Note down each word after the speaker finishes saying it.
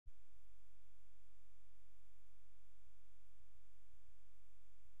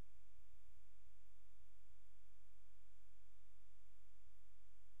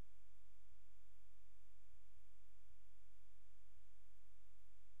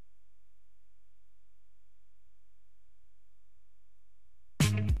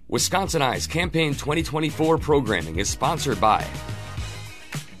WisconsinEye's Campaign 2024 programming is sponsored by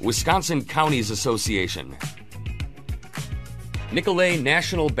Wisconsin Counties Association, Nicolet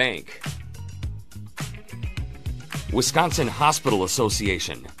National Bank, Wisconsin Hospital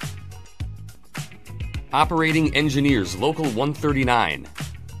Association, Operating Engineers Local 139,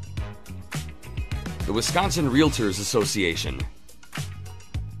 the Wisconsin Realtors Association,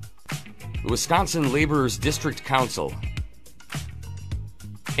 the Wisconsin Laborers District Council,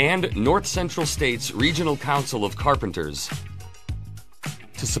 and North Central State's Regional Council of Carpenters.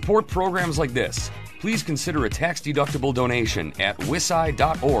 To support programs like this, please consider a tax-deductible donation at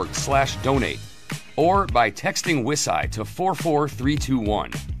wiseye.org/donate or by texting WisEye to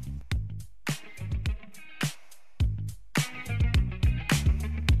 44321.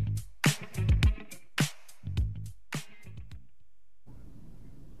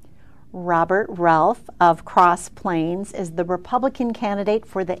 Robert Relph of Cross Plains is the Republican candidate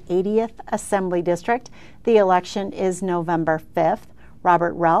for the 80th Assembly District. The election is November 5th.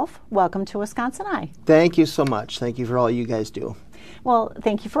 Robert Relph, welcome to WisconsinEye. Thank you so much. Thank you for all you guys do. Well,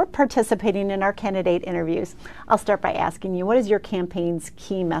 thank you for participating in our candidate interviews. I'll start by asking you, what is your campaign's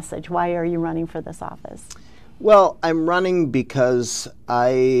key message? Why are you running for this office? Well, I'm running because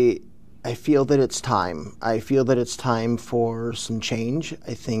I feel that it's time. I feel that it's time for some change.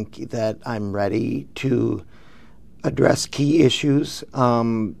 I think that I'm ready to address key issues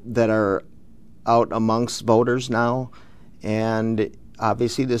that are out amongst voters now. And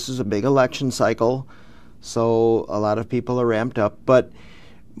obviously this is a big election cycle, so a lot of people are ramped up. But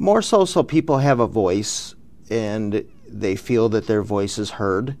more so people have a voice and they feel that their voice is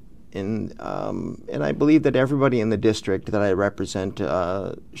heard. And I believe that everybody in the district that I represent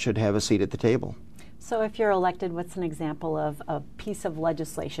should have a seat at the table. So if you're elected, what's an example of a piece of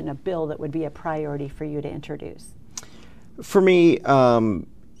legislation, a bill that would be a priority for you to introduce? For me, and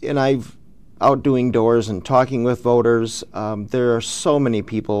I've out doing doors and talking with voters, there are so many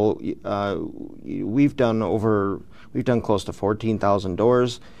people. We've done close to 14,000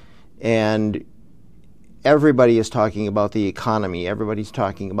 doors, and everybody is talking about the economy. Everybody's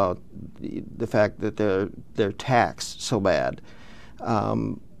talking about the fact that they're taxed so bad.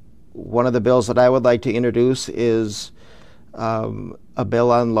 One of the bills that I would like to introduce is a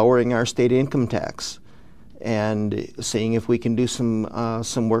bill on lowering our state income tax and seeing if we can do some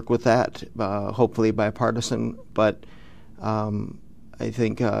work with that, hopefully bipartisan. But I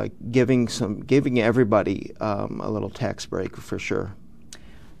think giving everybody a little tax break for sure.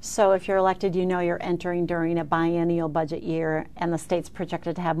 So if you're elected, you know you're entering during a biennial budget year and the state's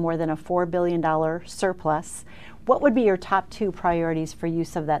projected to have more than a $4 billion surplus. What would be your top two priorities for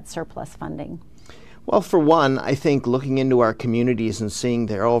use of that surplus funding? Well, for one, I think looking into our communities and seeing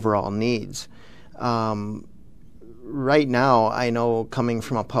their overall needs. Right now, I know, coming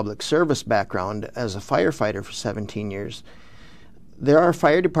from a public service background as a firefighter for 17 years, there are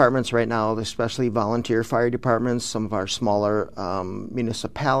fire departments right now, especially volunteer fire departments, some of our smaller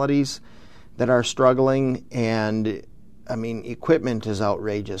municipalities that are struggling. And I mean, equipment is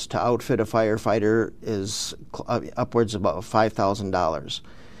outrageous. To outfit a firefighter is upwards of about $5,000.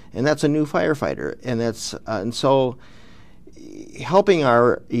 And that's a new firefighter. And so helping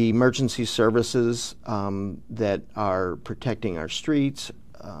our emergency services that are protecting our streets,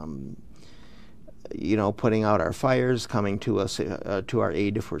 putting out our fires, coming to us to our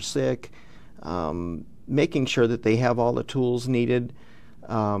aid if we're sick, making sure that they have all the tools needed,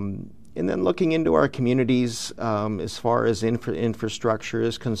 and then looking into our communities as far as infrastructure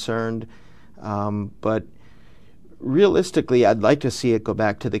is concerned. But realistically, I'd like to see it go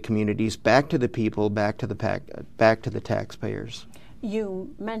back to the communities, back to the people, back to the taxpayers.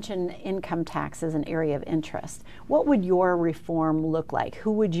 You mentioned income tax as an area of interest. What would your reform look like?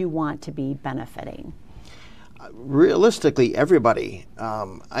 Who would you want to be benefiting? Realistically, everybody.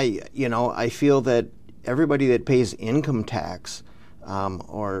 I feel that everybody that pays income tax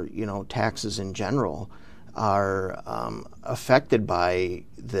or taxes in general are affected by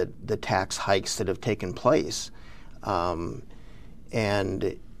the tax hikes that have taken place. And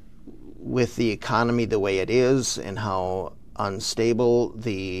with the economy the way it is and how unstable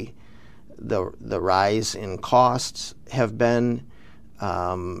the rise in costs have been,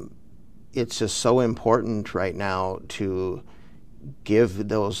 it's just so important right now to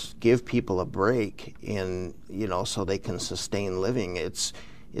give people a break in so they can sustain living. It's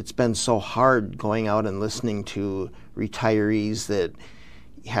been so hard going out and listening to retirees that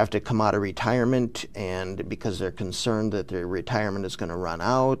have to come out of retirement and because they're concerned that their retirement is going to run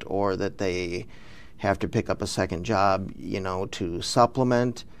out or that they have to pick up a second job, to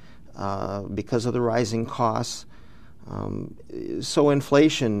supplement because of the rising costs. So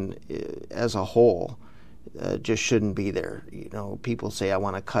inflation as a whole just shouldn't be there. People say, I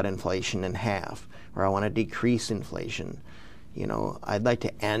want to cut inflation in half, or I want to decrease inflation. I'd like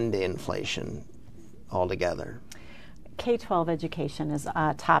to end inflation altogether. K-12 education is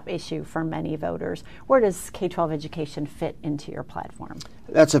a top issue for many voters. Where does K-12 education fit into your platform?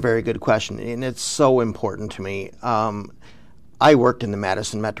 That's a very good question, and it's so important to me. I worked in the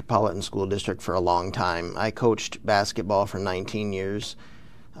Madison Metropolitan School District for a long time. I coached basketball for 19 years,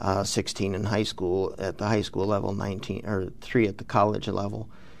 16 in high school, at the high school level, 3 at the college level.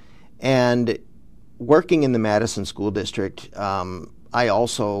 And working in the Madison School District, I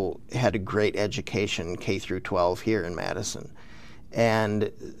also had a great education, K through 12, here in Madison. And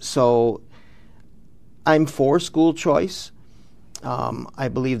so I'm for school choice. I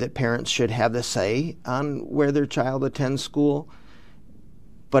believe that parents should have the say on where their child attends school.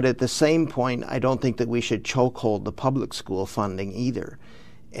 But at the same point, I don't think that we should chokehold the public school funding either.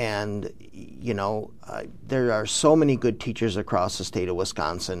 And, there are so many good teachers across the state of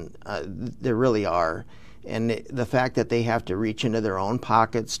Wisconsin. There really are. And the fact that they have to reach into their own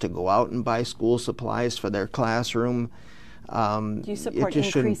pockets to go out and buy school supplies for their classroom, do you support it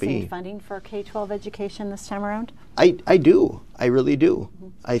just shouldn't be. Increasing funding for K-12 education this time around? I do. I really do.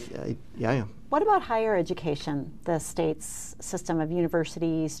 Mm-hmm. Yeah. What about higher education, the state's system of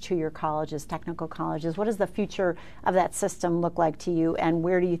universities, two-year colleges, technical colleges? What does the future of that system look like to you, and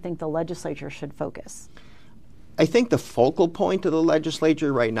where do you think the legislature should focus? I think the focal point of the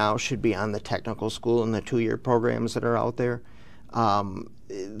legislature right now should be on the technical school and the two-year programs that are out there.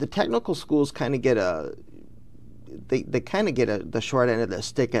 The technical schools kind of get the short end of the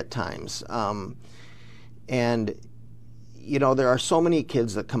stick at times. And there are so many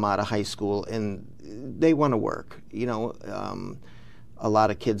kids that come out of high school and they want to work. A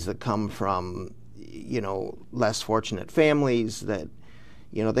lot of kids that come from, less fortunate families that,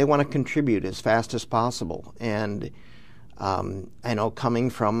 they want to contribute as fast as possible. And I know, coming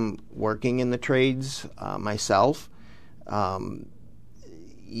from working in the trades myself,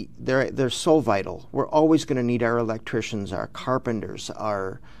 they're so vital. We're always going to need our electricians, our carpenters,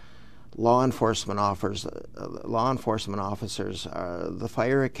 our law enforcement officers, the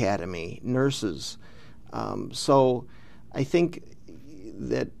fire academy, nurses. So I think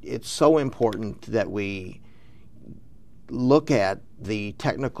that it's so important that we look at the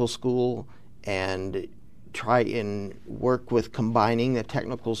technical school and try and work with combining the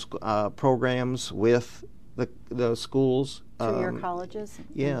technical programs with the schools. Two-year colleges?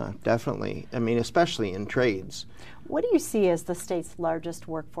 Yeah, definitely. I mean, especially in trades. What do you see as the state's largest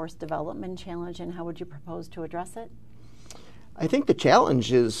workforce development challenge, and how would you propose to address it? I think the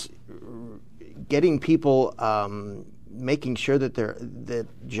challenge is getting people, making sure that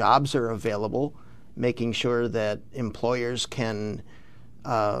jobs are available, making sure that employers can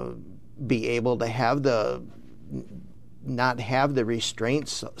be able to not have the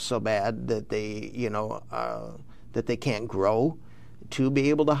restraints so bad that they can't grow to be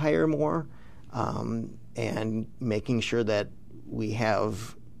able to hire more, and making sure that we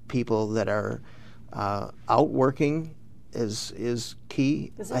have people that are out working is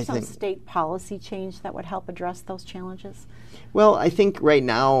key. Is there some state policy change that would help address those challenges? Well, I think right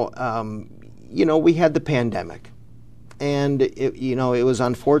now, we had the pandemic, and it was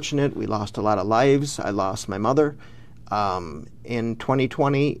unfortunate. We lost a lot of lives. I lost my mother in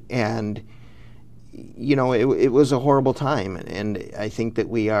 2020, and it was a horrible time, and I think that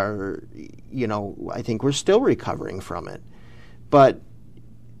we are, I think we're still recovering from it. But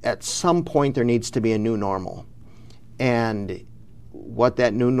at some point there needs to be a new normal. And what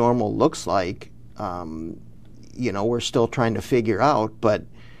that new normal looks like, we're still trying to figure out, but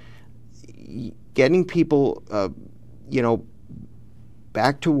getting people,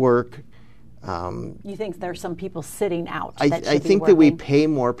 back to work. You think there's some people sitting out? I think that we pay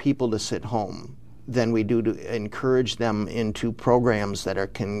more people to sit home than we do to encourage them into programs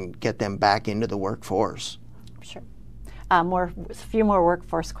that can get them back into the workforce. Sure. A few more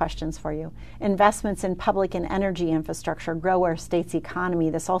workforce questions for you. Investments in public and energy infrastructure grow our state's economy.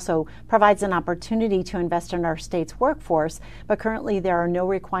 This also provides an opportunity to invest in our state's workforce, but currently there are no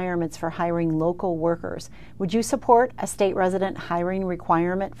requirements for hiring local workers. Would you support a state resident hiring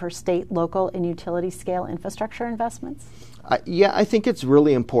requirement for state, local, and utility scale infrastructure investments? Yeah, I think it's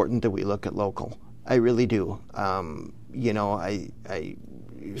really important that we look at local. I really do.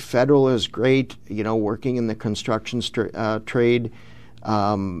 Federal is great, working in the construction trade.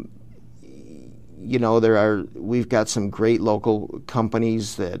 We've got some great local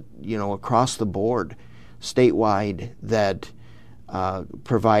companies that, across the board, statewide, that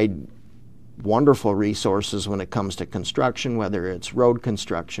provide, wonderful resources when it comes to construction, whether it's road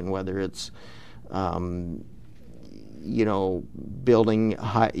construction, whether it's building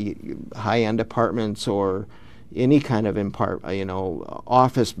high-end apartments or any kind of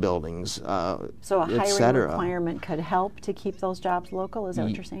office buildings, so a et hiring cetera. requirement could help to keep those jobs local. Is that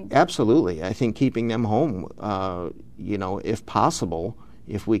what you're saying? Absolutely. I think keeping them home, if possible,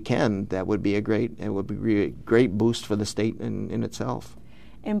 if we can, that would be a great boost for the state in itself.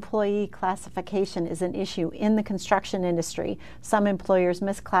 Employee classification is an issue in the construction industry. Some employers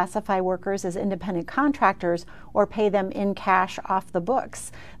misclassify workers as independent contractors or pay them in cash off the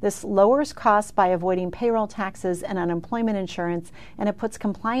books. This lowers costs by avoiding payroll taxes and unemployment insurance, and it puts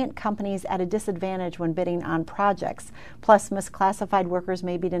compliant companies at a disadvantage when bidding on projects. Plus, misclassified workers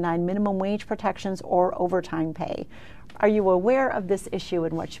may be denied minimum wage protections or overtime pay. Are you aware of this issue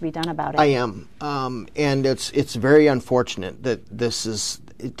and what should be done about it? I am, and it's very unfortunate that this is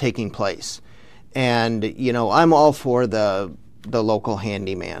taking place. And I'm all for the local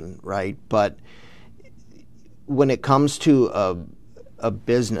handyman, right? But when it comes to a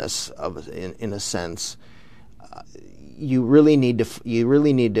business, in a sense, you really need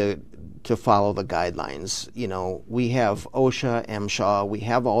to follow the guidelines. We have OSHA, MSHA, we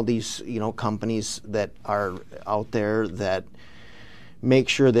have all these companies that are out there that make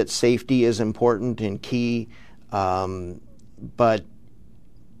sure that safety is important and key, but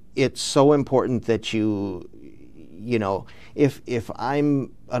it's so important that if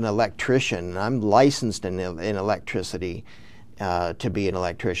I'm an electrician, I'm licensed in electricity to be an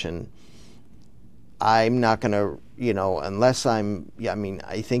electrician, I'm not going to, unless I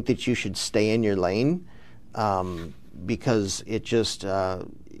think that you should stay in your lane because it just... Does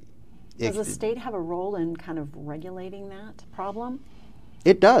the state have a role in kind of regulating that problem?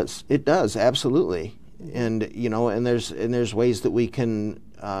 It does, absolutely. And, and there's ways that we can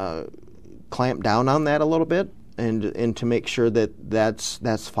clamp down on that a little bit and to make sure that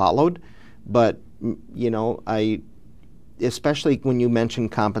that's followed. But, especially when you mention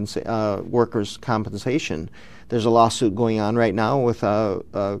workers' compensation, there's a lawsuit going on right now with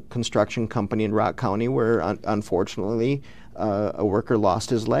a construction company in Rock County where, unfortunately, a worker lost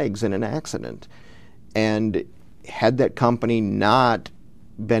his legs in an accident. And had that company not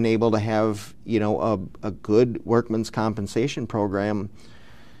been able to have, a good workman's compensation program,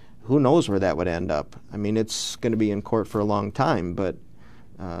 who knows where that would end up. I mean, it's going to be in court for a long time, but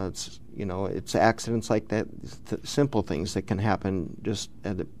it's accidents like that, simple things that can happen just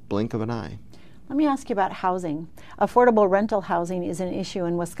at the blink of an eye. Let me ask you about housing. Affordable rental housing is an issue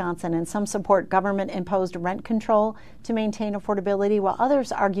in Wisconsin, and some support government-imposed rent control to maintain affordability, while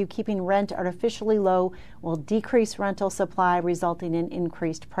others argue keeping rent artificially low will decrease rental supply, resulting in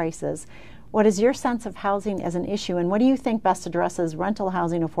increased prices. What is your sense of housing as an issue, and what do you think best addresses rental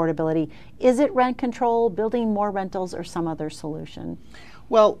housing affordability? Is it rent control, building more rentals, or some other solution?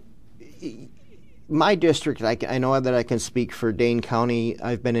 Well, my district, I know that I can speak for Dane County.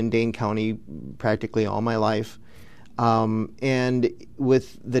 I've been in Dane County practically all my life. And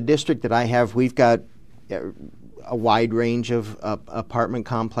with the district that I have, we've got a wide range of apartment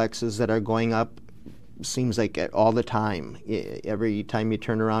complexes that are going up. Seems like all the time. Every time you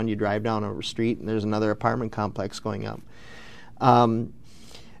turn around, you drive down a street, and there's another apartment complex going up.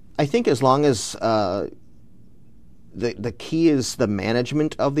 I think as long as the key is the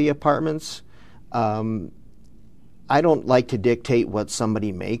management of the apartments, I don't like to dictate what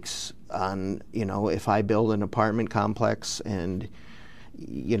somebody makes on, if I build an apartment complex and,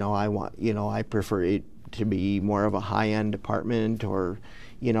 I prefer it to be more of a high-end apartment or,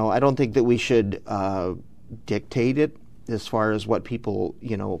 I don't think that we should dictate it as far as what people,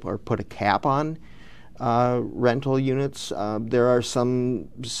 or put a cap on rental units. There are some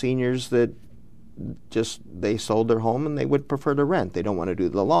seniors that they sold their home and they would prefer to rent. They don't want to do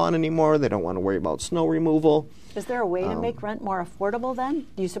the lawn anymore. They don't want to worry about snow removal. Is there a way to make rent more affordable then?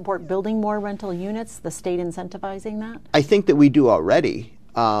 Do you support building more rental units, the state incentivizing that? I think that we do already.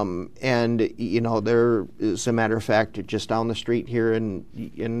 And there is, a matter of fact, just down the street here in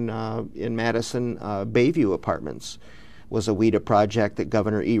Madison, Bayview Apartments was a WIDA project that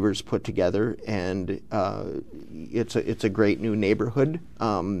Governor Evers put together, and it's a great new neighborhood.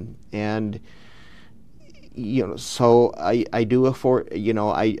 So I do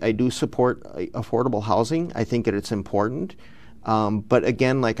I do support affordable housing. I think that it's important, but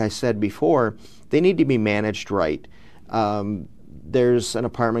again, like I said before, they need to be managed right. There's an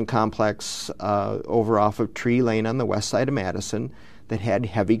apartment complex over off of Tree Lane on the west side of Madison that had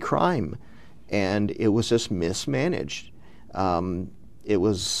heavy crime, and it was just mismanaged. It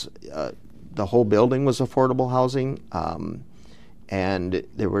was the whole building was affordable housing, And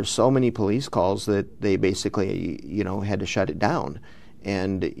there were so many police calls that they basically, had to shut it down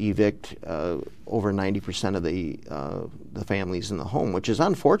and evict over 90% of the families in the home, which is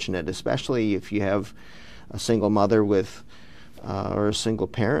unfortunate, especially if you have a single mother with, or a single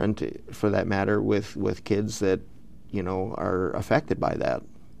parent, for that matter, with kids that, are affected by that.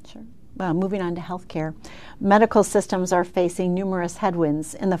 Sure. Well, moving on to healthcare. Medical systems are facing numerous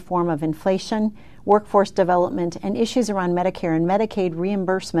headwinds in the form of inflation, workforce development, and issues around Medicare and Medicaid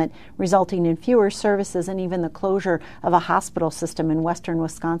reimbursement, resulting in fewer services and even the closure of a hospital system in western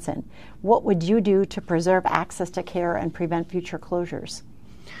Wisconsin. What would you do to preserve access to care and prevent future closures?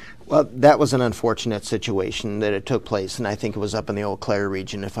 Well, that was an unfortunate situation that it took place, and I think it was up in the Eau Claire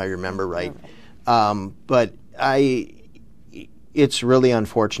region, if I remember right. But it's really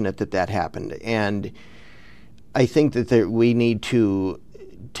unfortunate that happened, and I think that we need to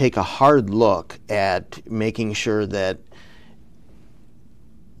take a hard look at making sure that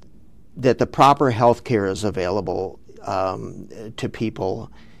the proper health care is available to people,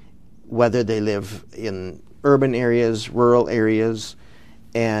 whether they live in urban areas, rural areas,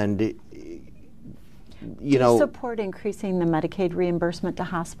 and Do you support increasing the Medicaid reimbursement to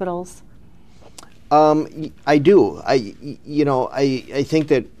hospitals? I do. I think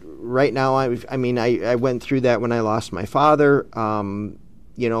that right now, I went through that when I lost my father.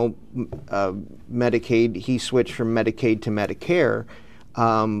 Medicaid, he switched from Medicaid to Medicare,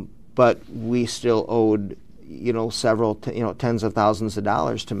 but we still owed, several, tens of thousands of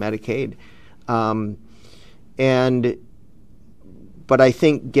dollars to Medicaid. But I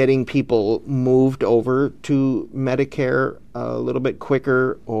think getting people moved over to Medicare a little bit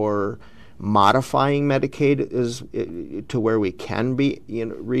quicker, or modifying Medicaid is to where we can be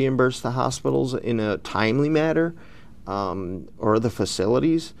reimburse the hospitals in a timely manner, or the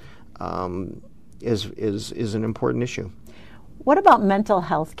facilities, is an important issue. What about mental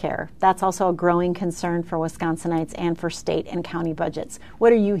health care? That's also a growing concern for Wisconsinites and for state and county budgets.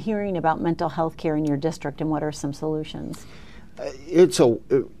 What are you hearing about mental health care in your district, and what are some solutions? It's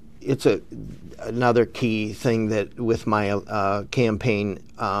another key thing that with my campaign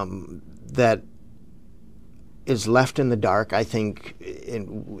that is left in the dark. I think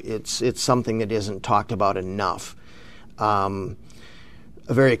it's something that isn't talked about enough. A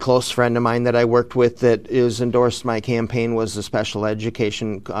very close friend of mine that I worked with that is endorsed my campaign was the special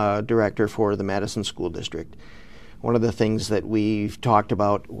education director for the Madison School District. One of the things that we've talked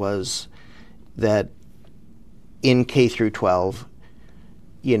about was that in K through 12,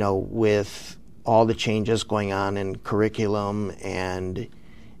 with all the changes going on in curriculum and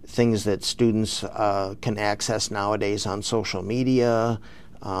things that students can access nowadays on social media,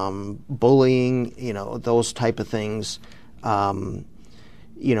 bullying, those type of things,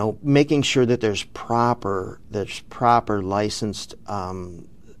 making sure that there's proper licensed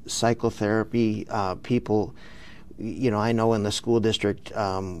psychotherapy people. I know in the school district,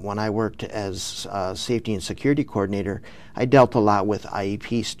 when I worked as safety and security coordinator, I dealt a lot with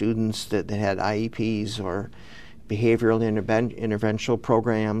IEP students that had IEPs or behavioral interventional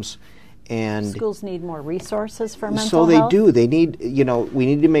programs. And schools need more resources for mental health. So they do. They need, we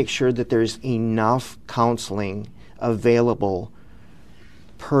need to make sure that there's enough counseling available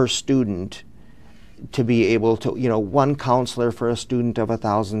per student to be able to, one counselor for a student of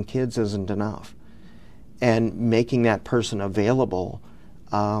 1,000 kids isn't enough. And making that person available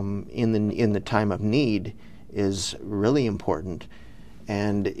in the time of need is really important.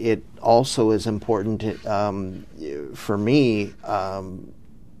 And it also is important for me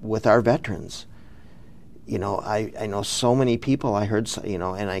with our veterans. I know so many people. I heard,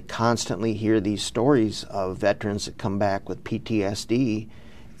 and I constantly hear these stories of veterans that come back with PTSD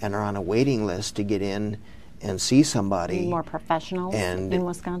and are on a waiting list to get in and see somebody. More professionals in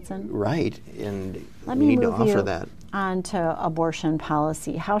Wisconsin? Right, and we need to offer that. On to abortion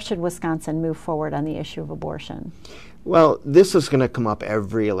policy. How should Wisconsin move forward on the issue of abortion? Well, this is going to come up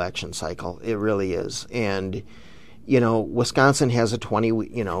every election cycle. It really is. And, Wisconsin has a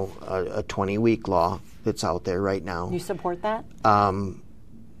 20-week law that's out there right now. You support that?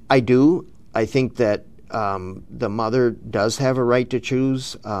 I do. I think that the mother does have a right to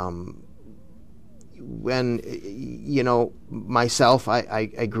choose. When, myself,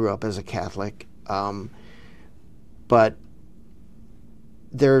 I grew up as a Catholic, but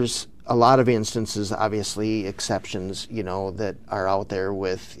there's a lot of instances, obviously, exceptions, that are out there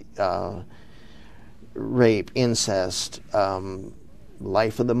with rape, incest,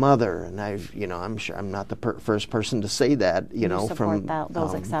 life of the mother, and I'm sure I'm not the first person to say that, you support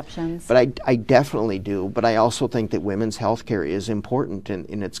those exceptions. But I definitely do. But I also think that women's health care is important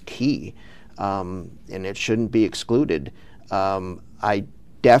and it's key. And it shouldn't be excluded. I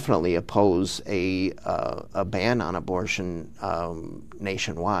definitely oppose a ban on abortion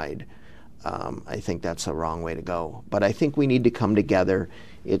nationwide. I think that's a wrong way to go. But I think we need to come together.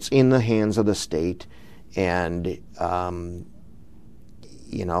 It's in the hands of the state, and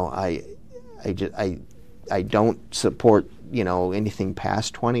you know, I don't support, you know, anything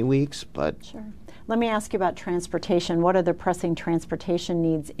past 20 weeks. But sure. Let me ask you about transportation. What are the pressing transportation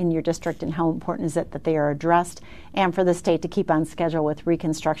needs in your district, and how important is it that they are addressed, and for the state to keep on schedule with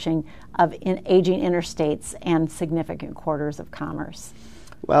reconstruction of aging interstates and significant corridors of commerce?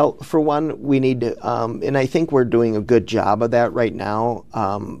 Well, for one, we need to, and I think we're doing a good job of that right now,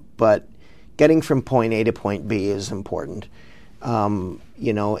 but getting from point A to point B is important. You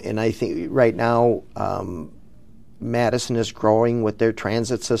know, and I think right now Madison is growing with their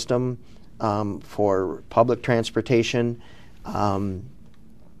transit system for public transportation. I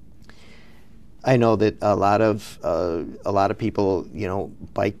know that a lot of people, you know,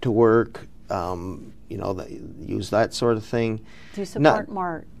 bike to work, you know, use that sort of thing. Do you support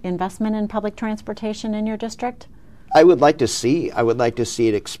more investment in public transportation in your district? I would like to see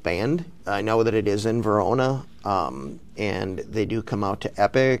it expand. I know that it is in Verona, and they do come out to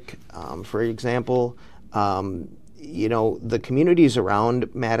Epic, for example. You know, the communities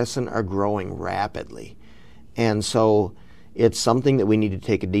around Madison are growing rapidly. And so it's something that we need to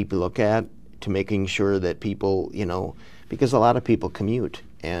take a deep look at, to making sure that people, you know, because a lot of people commute,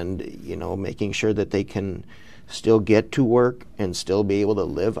 and, you know, making sure that they can still get to work and still be able to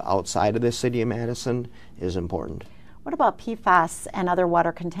live outside of the city of Madison is important. What about PFAS and other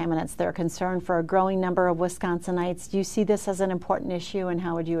water contaminants? They're a concern for a growing number of Wisconsinites. Do you see this as an important issue, and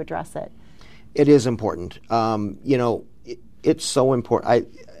how would you address it? It is important. You know, it's so important.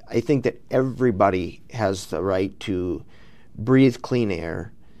 I think that everybody has the right to breathe clean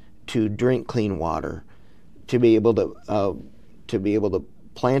air, to drink clean water, to be able to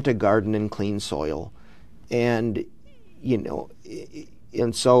plant a garden in clean soil, and you know,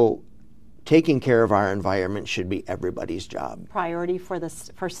 and so taking care of our environment should be everybody's job. Priority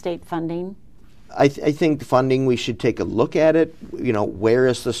for state funding? I think funding, we should take a look at it. You know, where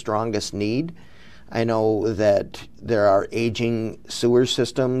is the strongest need? I know that there are aging sewer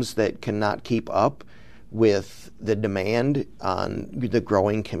systems that cannot keep up with the demand on the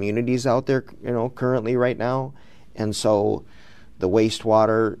growing communities out there, you know, currently right now. And so the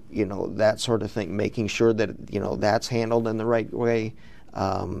wastewater, you know, that sort of thing, making sure that, you know, that's handled in the right way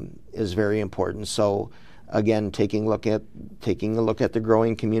is very important. So again, taking a look at the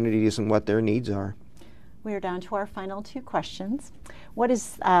growing communities and what their needs are. We are down to our final two questions. What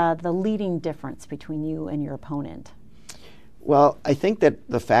is the leading difference between you and your opponent? Well, I think that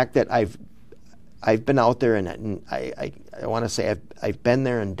the fact that I've been out there, and I want to say I've been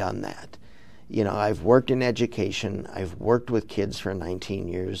there and done that. You know, I've worked in education. I've worked with kids for 19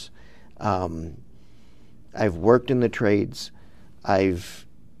 years. I've worked in the trades. I've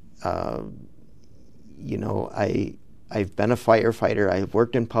you know, I've been a firefighter. I've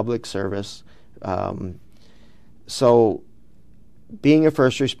worked in public service. So being a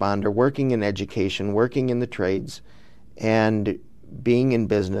first responder, working in education, working in the trades, and being in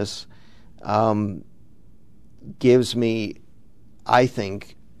business gives me, I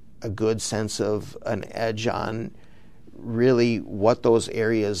think, a good sense of an edge on really what those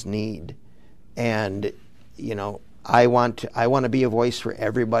areas need. And, you know, I want to be a voice for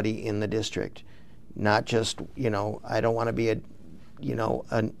everybody in the district, not just, you know, I don't want to be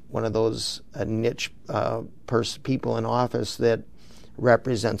one of those niche people in office that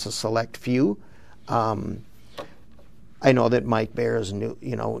represents a select few. I know that Mike Baer is new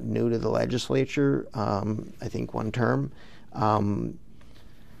to the legislature. I think one term.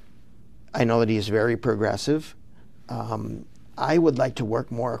 I know that he's very progressive. I would like to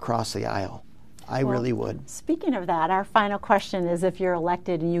work more across the aisle. I really would. Speaking of that, our final question is, if you're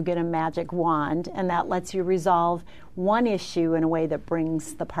elected and you get a magic wand and that lets you resolve one issue in a way that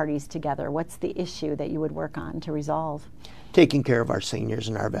brings the parties together, what's the issue that you would work on to resolve? Taking care of our seniors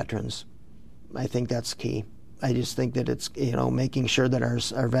and our veterans. I think that's key. I just think that it's, you know, making sure that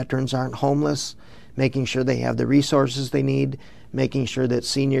our veterans aren't homeless, making sure they have the resources they need, making sure that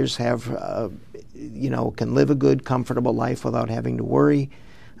seniors have, can live a good, comfortable life without having to worry.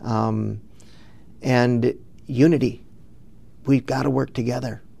 And unity. We've got to work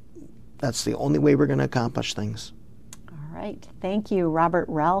together. That's the only way we're going to accomplish things. All right. Thank you, Robert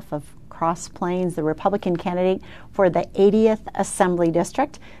Relph of Cross Plains, the Republican candidate for the 80th Assembly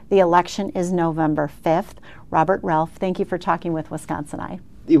District. The election is November 5th. Robert Relph, thank you for talking with WisconsinEye.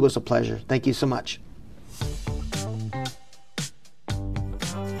 It was a pleasure. Thank you so much.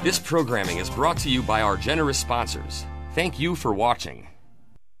 This programming is brought to you by our generous sponsors: Thank you for watching.